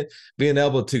using it, being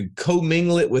able to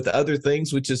commingle it with other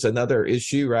things, which is another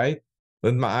issue, right?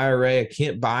 With my IRA, I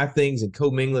can't buy things and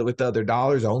commingle it with other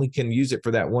dollars. I only can use it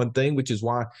for that one thing, which is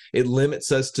why it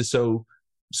limits us to so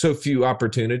few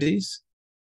opportunities.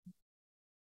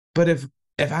 But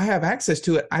If I have access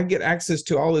to it, I get access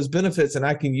to all those benefits and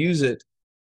I can use it.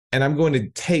 And I'm going to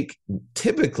take,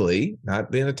 typically, not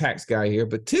being a tax guy here,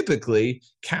 but typically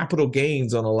capital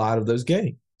gains on a lot of those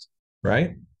gains,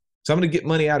 right? So I'm going to get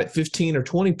money out at 15 or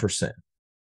 20%.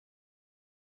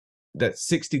 That's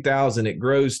 60,000. It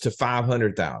grows to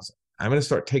 500,000. I'm going to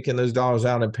start taking those dollars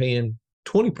out and paying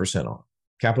 20% on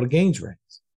capital gains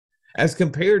rates. As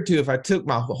compared to if I took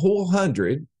my whole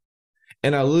 100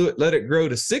 and I let it grow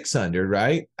to 600,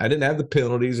 right? I didn't have the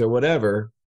penalties or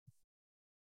whatever.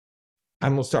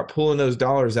 I'm going to start pulling those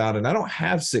dollars out and I don't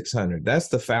have 600. That's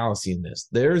the fallacy in this.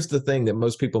 There's the thing that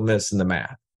most people miss in the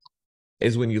math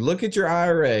is when you look at your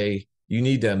IRA, you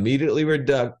need to immediately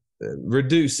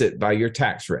reduce it by your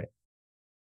tax rate.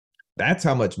 That's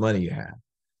how much money you have.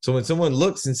 So when someone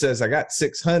looks and says, I got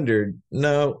 600,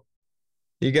 no,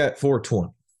 you got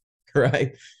 420,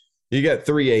 right? You got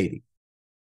 380.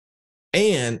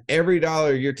 And every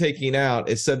dollar you're taking out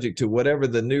is subject to whatever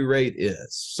the new rate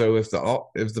is. So if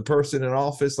the person in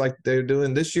office, like they're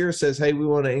doing this year, says, hey, we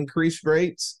want to increase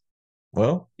rates,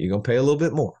 well, you're going to pay a little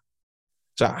bit more.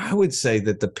 So I would say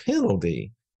that the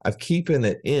penalty of keeping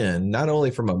it in, not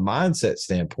only from a mindset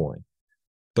standpoint,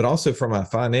 but also from a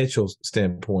financial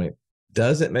standpoint,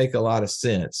 doesn't make a lot of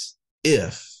sense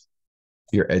if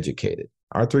you're educated.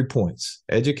 Our 3 points,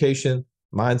 education,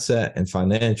 mindset, and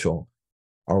financial,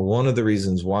 are one of the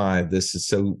reasons why this is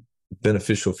so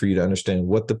beneficial for you to understand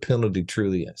what the penalty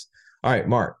truly is. All right,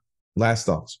 Mark, last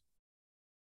thoughts.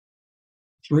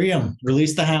 Free them.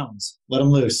 Release the hounds. Let them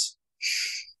loose.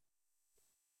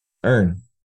 Earn.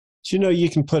 Do you know you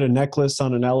can put a necklace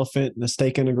on an elephant and a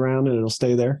stake in the ground and it'll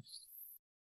stay there?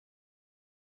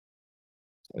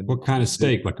 What kind of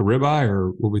steak? Like a ribeye, or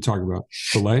what are we talking about?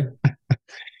 Filet?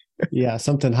 Yeah,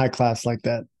 something high class like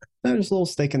that. No, just a little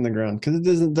stake in the ground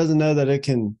because it doesn't know that it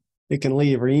can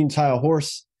leave. Or you can tie a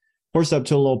horse up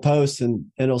to a little post and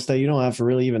it'll stay. You don't have to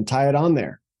really even tie it on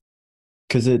there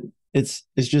because it's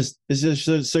just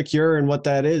so secure. And what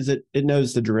that is, it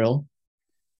knows the drill.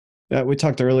 We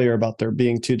talked earlier about there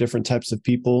being 2 different types of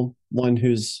people. One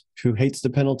who hates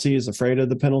the penalty, is afraid of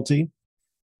the penalty,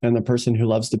 and the person who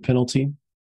loves the penalty.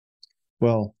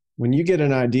 Well, when you get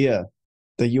an idea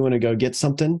that you want to go get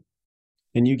something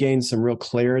and you gain some real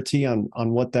clarity on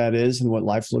what that is and what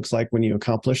life looks like when you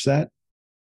accomplish that,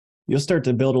 you'll start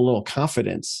to build a little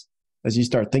confidence as you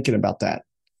start thinking about that.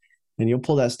 And you'll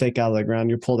pull that stake out of the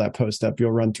ground, you'll pull that post up,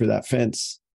 you'll run through that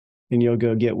fence, and you'll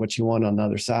go get what you want on the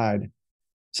other side.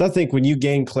 So I think when you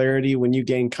gain clarity, when you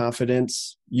gain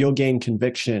confidence, you'll gain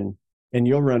conviction and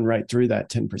you'll run right through that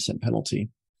 10% penalty.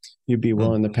 You'd be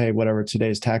willing to pay whatever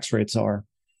today's tax rates are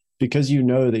because you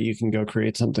know that you can go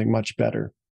create something much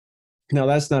better. Now,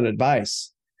 that's not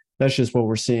advice. That's just what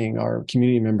we're seeing our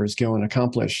community members go and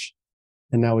accomplish.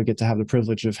 And now we get to have the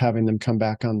privilege of having them come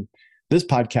back on this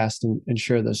podcast and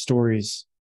share those stories.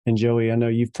 And Joey, I know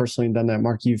you've personally done that.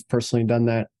 Mark, you've personally done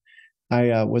that.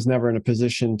 I was never in a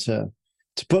position to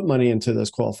put money into those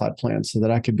qualified plans so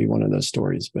that I could be one of those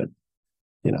stories. But,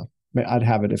 I'd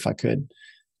have it if I could.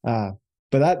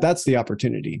 But that's the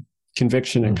opportunity,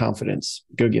 conviction and confidence.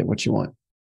 Go get what you want.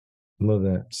 Love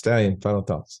that. Stallion, final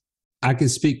thoughts. I can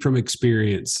speak from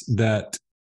experience that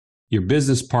your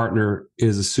business partner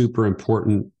is a super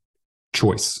important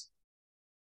choice.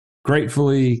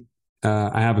 Gratefully,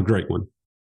 I have a great one.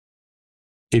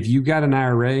 If you got an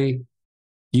IRA,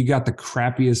 you got the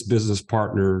crappiest business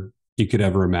partner you could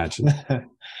ever imagine.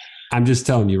 I'm just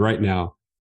telling you right now,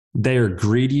 they are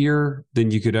greedier than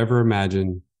you could ever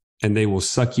imagine, and they will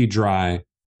suck you dry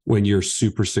when you're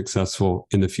super successful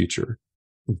in the future.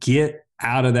 Get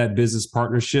out of that business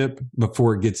partnership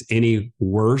before it gets any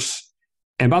worse.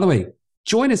 And by the way,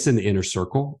 join us in the inner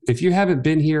circle. If you haven't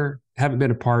been here, haven't been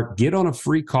a part, get on a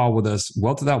free call with us,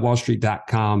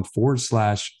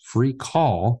 wealthwithoutwallstreet.com/free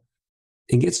call,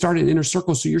 and get started in inner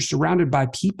circle so you're surrounded by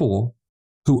people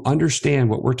who understand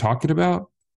what we're talking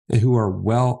about and who are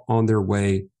well on their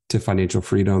way to financial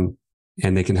freedom,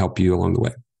 and they can help you along the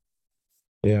way.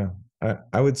 Yeah.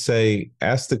 I would say,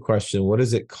 ask the question, what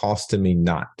does it cost to me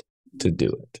not to do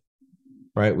it?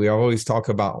 Right? We always talk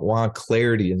about why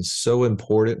clarity is so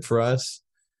important for us.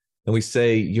 And we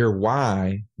say your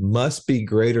why must be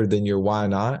greater than your why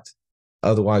not.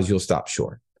 Otherwise, you'll stop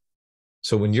short.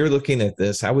 So when you're looking at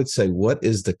this, I would say, what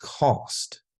is the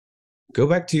cost? Go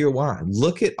back to your why.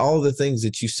 Look at all the things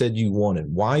that you said you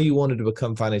wanted, why you wanted to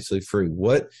become financially free.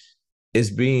 What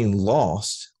is being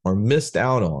lost or missed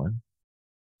out on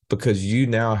because you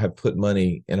now have put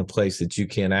money in a place that you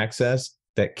can't access,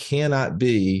 that cannot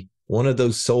be one of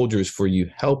those soldiers for you,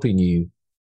 helping you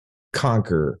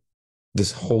conquer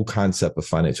this whole concept of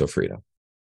financial freedom.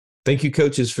 Thank you,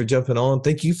 coaches, for jumping on.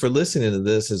 Thank you for listening to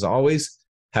this. As always,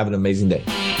 have an amazing day.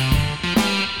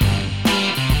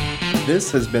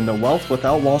 This has been the Wealth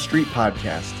Without Wall Street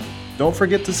podcast. Don't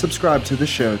forget to subscribe to the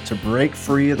show to break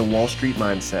free of the Wall Street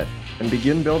mindset and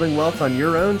begin building wealth on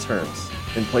your own terms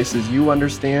in places you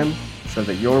understand so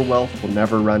that your wealth will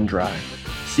never run dry.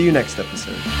 See you next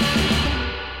episode.